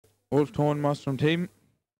Wolfe Mostrom team.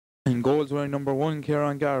 In goals wearing number 1,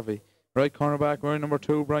 Kieran Garvey. Right cornerback wearing number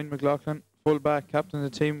 2, Brian McLaughlin. Full back, captain of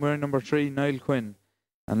the team, wearing number 3, Niall Quinn.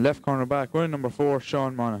 And left cornerback wearing number 4,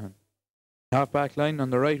 Sean Monaghan. Half back line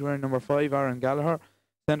on the right wearing number 5, Aaron Gallagher.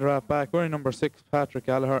 Centre half back wearing number 6, Patrick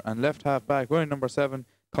Gallagher. And left half back wearing number 7,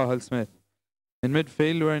 Cathal Smith. In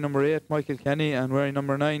midfield wearing number 8, Michael Kenny. And wearing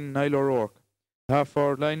number 9, Niall O'Rourke. Half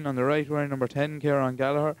forward line on the right wearing number 10, Kieran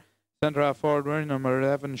Gallagher. Centre half forward wearing number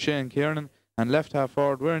 11, Shane Kiernan. And left half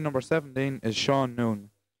forward wearing number 17 is Sean Noon.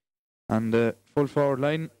 And the full forward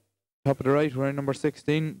line, top of the right wearing number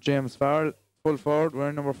 16, James Farrell. Full forward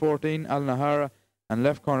wearing number 14, Alan O'Hara. And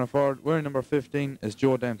left corner forward wearing number 15 is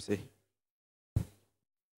Joe Dempsey.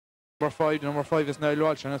 Number 5 is Niall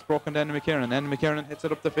Walsh, and it's broken to Andy McKiernan. Andy McKiernan hits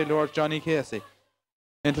it up the field towards Johnny Casey.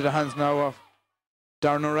 Into the hands now of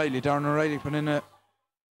Darren O'Reilly. Darren O'Reilly put in a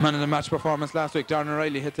man of the match performance last week. Darren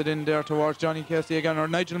O'Reilly hits it in there towards Johnny Casey again, or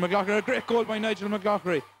Nigel McLaughlin. A great goal by Nigel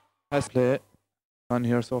McLaughlin. Has play on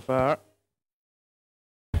here so far.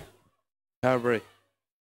 Carberry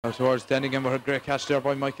out towards Denigan, but a great catch there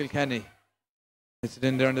by Michael Kenny. Hits it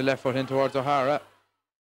in there on the left foot in towards O'Hara.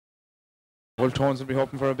 Wolfe will be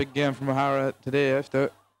hoping for a big game from O'Hara today if they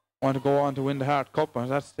want to go on to win the Hart Cup, and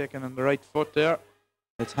that's taken on the right foot there.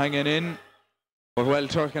 It's hanging in, but well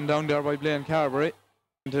taken down there by Blaine Carberry.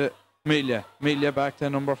 Into Melia. Melia back to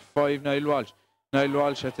number 5, Niall Walsh. Niall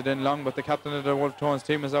Walsh hits it in long, but the captain of the Wolfe Tones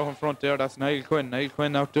team is out in front there. That's Niall Quinn. Niall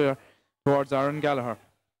Quinn out there towards Aaron Gallagher.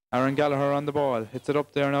 Aaron Gallagher on the ball. Hits it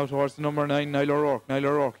up there now towards the number 9, Niall O'Rourke. Niall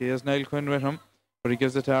O'Rourke. He has Niall Quinn with him, but he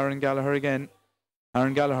gives it to Aaron Gallagher again.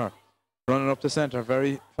 Aaron Gallagher running up the centre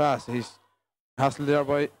very fast. He's hassled there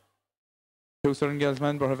by 2 Southern Gaels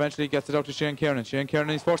men, but eventually gets it out to Shane Kiernan. Shane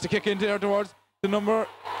Kiernan is forced to kick in there towards the number.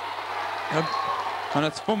 And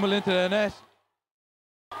it's fumbled into the net.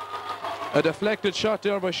 A deflected shot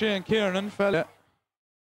there by Shane Kiernan. Fella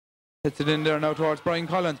hits it in there now towards Brian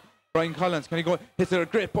Collins. Brian Collins, can he go? Hits a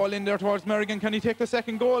great ball in there towards Merrigan. Can he take the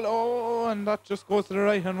second goal? Oh, and that just goes to the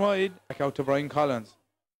right and wide. Back out to Brian Collins.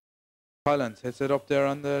 Collins hits it up there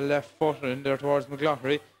on the left foot in there towards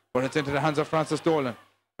McLaughlin, but it's into the hands of Francis Dolan.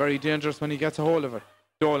 Very dangerous when he gets a hold of it.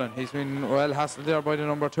 Dolan, he's been well hassled there by the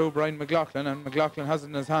number 2, Brian McLaughlin, and McLaughlin has it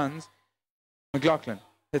in his hands. McLaughlin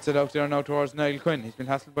hits it out there now towards Niall Quinn. He's been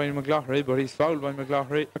hassled by McLaughlin, but he's fouled by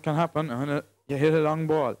McLaughlin. What can happen? And you hit a long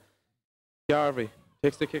ball. Garvey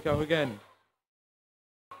takes the kick out again.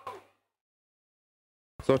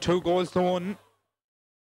 So 2 goals to 1.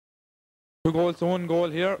 2 goals to 1 goal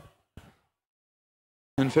here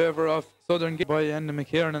in favour of Southern by Andy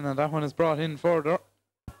McKiernan, and that one is brought in further.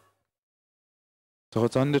 So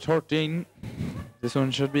it's on the 13. This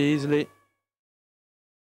one should be easily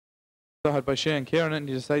had by Shane Kiernan.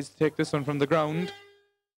 He decides to take this one from the ground.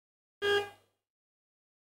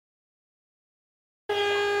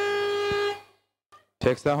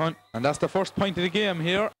 Takes that one, and that's the first point of the game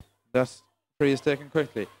here. That's free is taken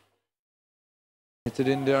quickly. Hits it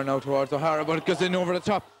in there now towards O'Hara, but it goes in over the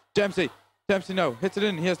top. Dempsey now hits it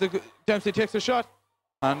in. Dempsey takes a shot,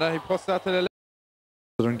 and he puts that to the left.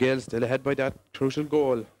 Southern Gaels still ahead by that crucial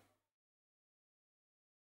goal.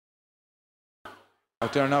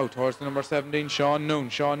 Out there now towards the number 17, Sean Noon.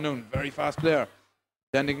 Sean Noon, very fast player.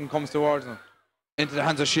 Denigan comes towards him. Into the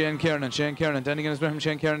hands of Shane Kiernan. Shane Kiernan, Denigan is with him.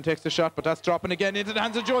 Shane Kiernan takes the shot, but that's dropping again into the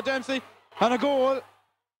hands of Joe Dempsey. And a goal.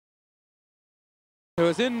 It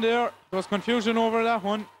was in there. There was confusion over that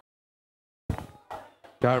one.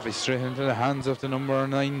 Garvey straight into the hands of the number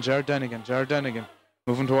 9, Jared Denigan. Jared Denigan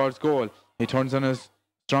moving towards goal. He turns on his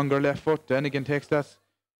stronger left foot. Denigan takes that.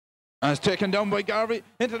 And it's taken down by Garvey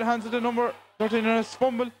into the hands of the number 13, and it's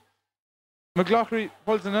fumbled. McLaughlin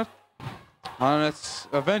pulls in it, and it's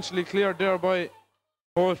eventually cleared there by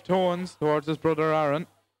Wolfe Tones towards his brother Aaron.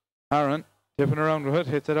 Aaron tipping around with it,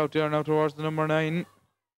 hits it out there now towards the number 9.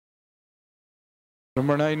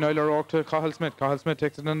 Number 9, Niall O'Rourke to Cathal Smith. Cathal Smith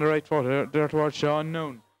takes it on the right foot there towards Sean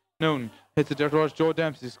Noon. Noon hits it there towards Joe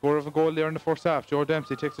Dempsey. Score of a goal there in the first half. Joe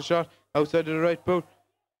Dempsey takes a shot outside of the right boot.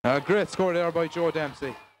 A great score there by Joe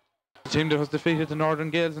Dempsey. The team that has defeated the Northern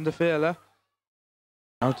Gaels in the Fela.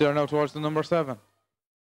 Out there now towards the number 7.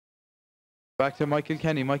 Back to Michael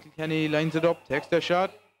Kenny. Michael Kenny lines it up, takes the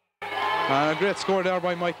shot. And a great score there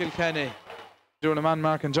by Michael Kenny. Doing a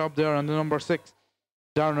man-marking job there on the number 6,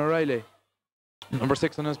 Darren O'Reilly. Number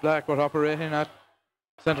 6 on his black, but operating at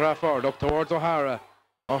centre half forward. Up towards O'Hara.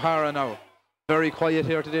 O'Hara now. Very quiet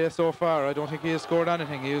here today so far. I don't think he has scored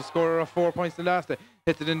anything. He was scorer of 4 points the last day.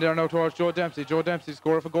 Hits it in there now towards Joe Dempsey. Joe Dempsey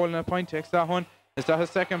scorer of a goal and a point. Takes that one. Is that his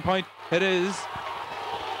second point? It is.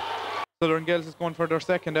 Southern Gaels is going for their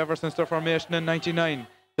second ever since their formation in '99.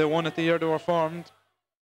 They won it the year they were formed.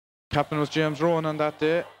 Captain was James Rowan on that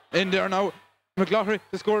day. In there now, McLaughlin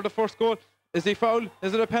to score the first goal. Is he fouled?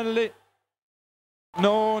 Is it a penalty?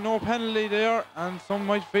 No penalty there, and some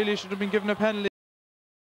might feel he should have been given a penalty.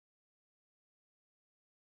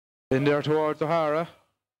 In there towards O'Hara.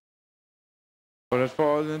 But it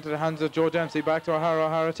falls into the hands of Joe Dempsey. Back to O'Hara.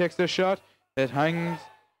 O'Hara takes this shot. It hangs.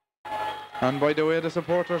 And by the way, the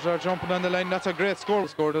supporters are jumping on the line. That's a great score.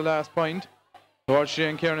 Scored the last point. Towards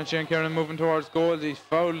Shane Kieran. Shane Kieran moving towards goal. He's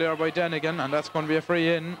fouled there by Denigan, and that's going to be a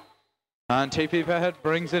free in. And TP Pehet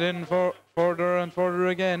brings it in for further and further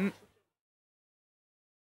again.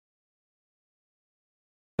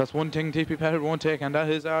 That's one thing TP Pehet won't take, and that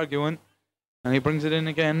is arguing. And he brings it in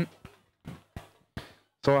again.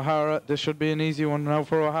 So O'Hara, this should be an easy one now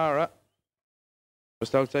for O'Hara.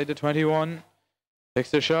 Just outside the 21.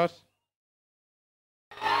 Takes the shot.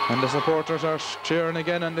 And the supporters are cheering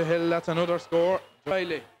again on the hill. That's another score.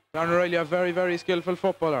 Darren Riley, a very, very skillful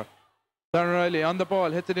footballer. Darren Riley on the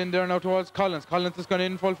ball, hits it in there now towards Collins. Collins is going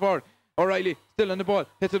in full forward. O'Reilly still on the ball,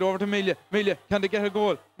 hits it over to Melia. Melia, can they get a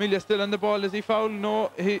goal? Melia still on the ball. Is he fouled?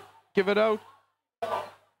 No, he give it out.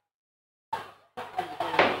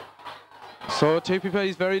 So TPP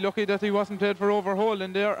is very lucky that he wasn't played for overhaul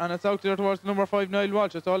in there, and it's out there towards number 5, Niall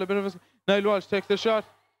Walsh. It's all a bit of a... Niall Walsh takes the shot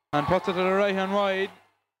and puts it to the right hand wide.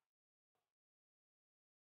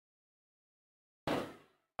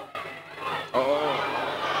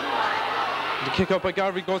 The kick up by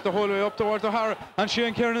Garvey goes the whole way up towards O'Hara, and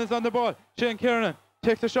Shane Kieran is on the ball. Shane Kieran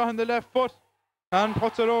takes the shot on the left foot and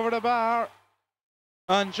puts it over the bar.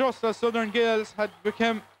 And just as Southern Gaels had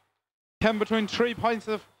came between 3 points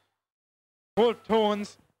of Wolfe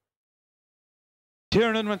tones,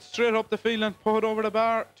 Tiernan went straight up the field and put it over the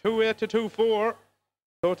bar. 2-8 to 2-4.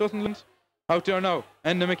 So it doesn't out there now.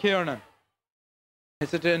 Enda McKiernan.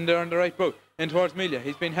 It's it in there on the right boot. In towards Melia.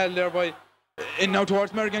 He's been held there by... In now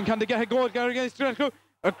towards Merrigan. Can they get a goal? Garvey straight through.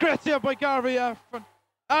 A great save by Garvey.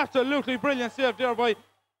 Absolutely brilliant save there by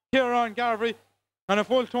Kieran Garvey. And if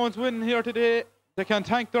Wolfe Tones win here today, they can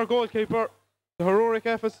thank their goalkeeper. The heroic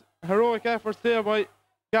efforts there by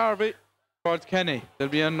Garvey. Towards Kenny.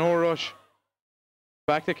 There'll be a no rush.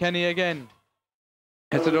 Back to Kenny again.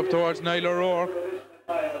 Hits it up towards Niall O'Rourke.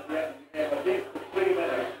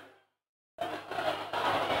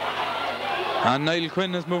 And Niall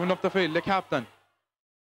Quinn is moving up the field, the captain.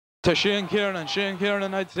 To Shane Kieran. Shane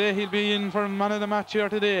Kieran, I'd say he'll be in for man of the match here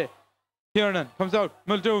today. Kieran comes out.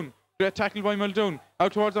 Muldoon. Great tackle by Muldoon.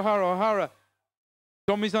 Out towards O'Hara. O'Hara.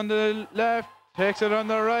 Dummies on the left. Takes it on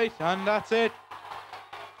the right. And that's it.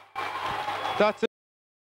 That's it.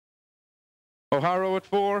 O'Hara with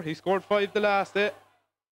 4. He scored 5 the last day.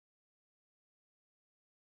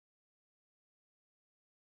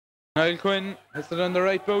 Niall Quinn hits it on the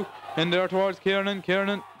right boot. In there towards Kieran.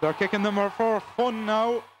 Kieran, they're kicking them for fun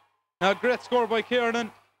now. Now, great score by Kieran.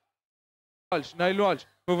 Niall Walsh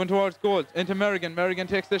moving towards goals. Into Merrigan. Merrigan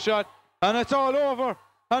takes the shot. And it's all over.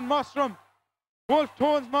 And Mostrom. Wolfe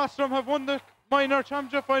Tones Mostrom have won the minor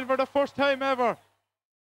championship final for the first time ever.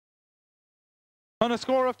 On a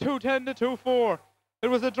score of 2-10 to 2-4. It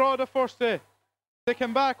was a draw the first day. They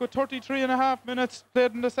came back with 33.5 minutes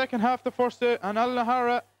played in the second half the first day, and Alan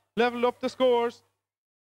O'Hara levelled up the scores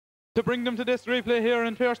to bring them to this replay here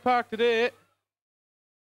in Pearse Park today,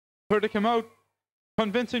 where they came out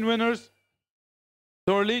convincing winners.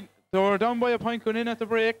 They were down by a point going in at the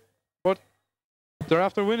break, but they're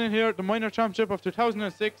after winning here the minor championship of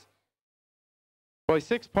 2006 by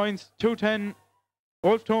 6 points, 2-10.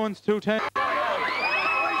 Wolfe Tones 2-10.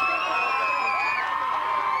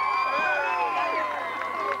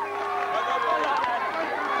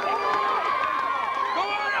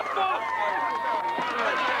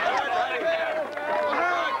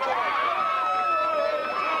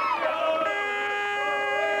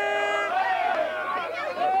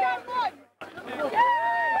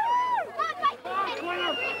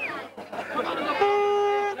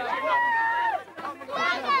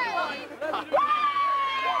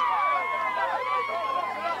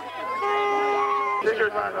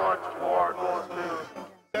 Figures man on for goals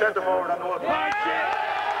to centre forward and goal.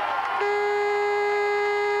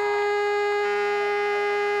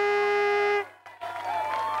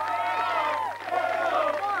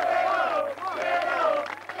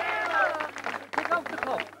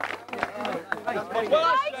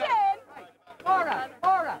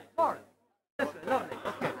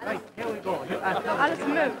 Alison,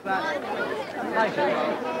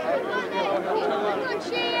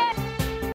 move.